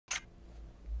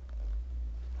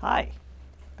Hi,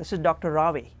 this is Dr.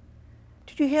 Ravi.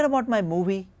 Did you hear about my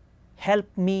movie, Help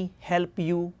Me, Help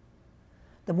You?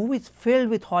 The movie is filled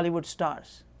with Hollywood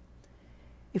stars.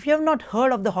 If you have not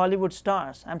heard of the Hollywood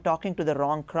stars, I'm talking to the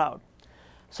wrong crowd.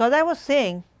 So as I was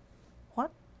saying, what?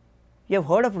 You have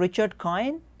heard of Richard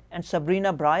Cohen and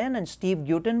Sabrina Bryan and Steve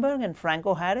Guttenberg and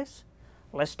Franco Harris?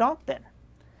 Let's talk then.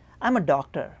 I'm a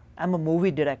doctor. I'm a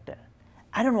movie director.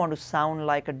 I don't want to sound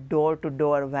like a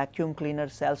door-to-door vacuum cleaner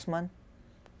salesman.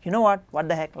 You know what? What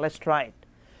the heck? Let's try it.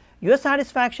 Your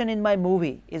satisfaction in my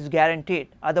movie is guaranteed,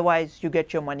 otherwise you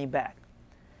get your money back.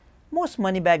 Most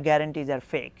money back guarantees are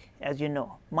fake, as you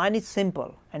know. Mine is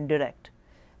simple and direct.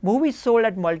 Movies sold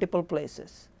at multiple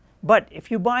places. But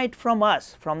if you buy it from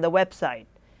us, from the website,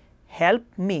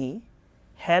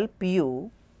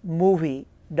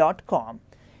 helpmehelpyoumovie.com,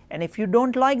 and if you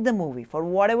don't like the movie, for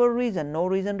whatever reason, no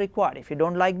reason required, if you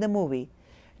don't like the movie,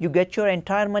 you get your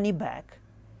entire money back.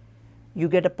 You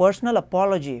get a personal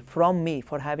apology from me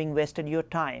for having wasted your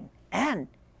time, and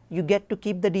you get to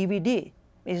keep the DVD.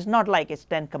 It's not like it's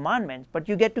 10 commandments, but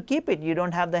you get to keep it. You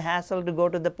don't have the hassle to go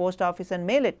to the post office and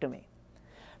mail it to me.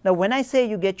 Now when I say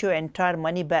you get your entire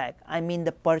money back, I mean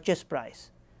the purchase price,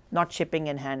 not shipping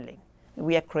and handling.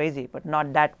 We are crazy, but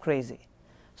not that crazy.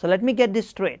 So let me get this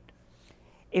straight.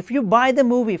 If you buy the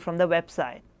movie from the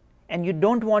website and you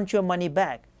don't want your money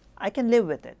back, I can live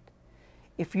with it.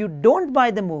 If you don't buy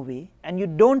the movie and you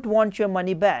don't want your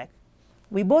money back,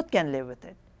 we both can live with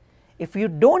it. If you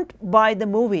don't buy the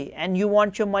movie and you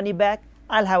want your money back,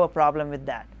 I'll have a problem with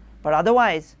that. But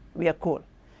otherwise, we are cool.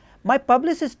 My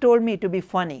publicist told me to be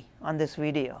funny on this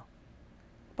video.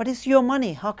 But it's your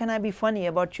money. How can I be funny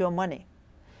about your money?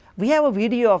 We have a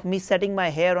video of me setting my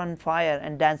hair on fire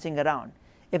and dancing around.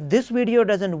 If this video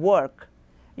doesn't work,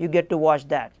 you get to watch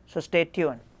that. So stay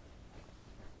tuned.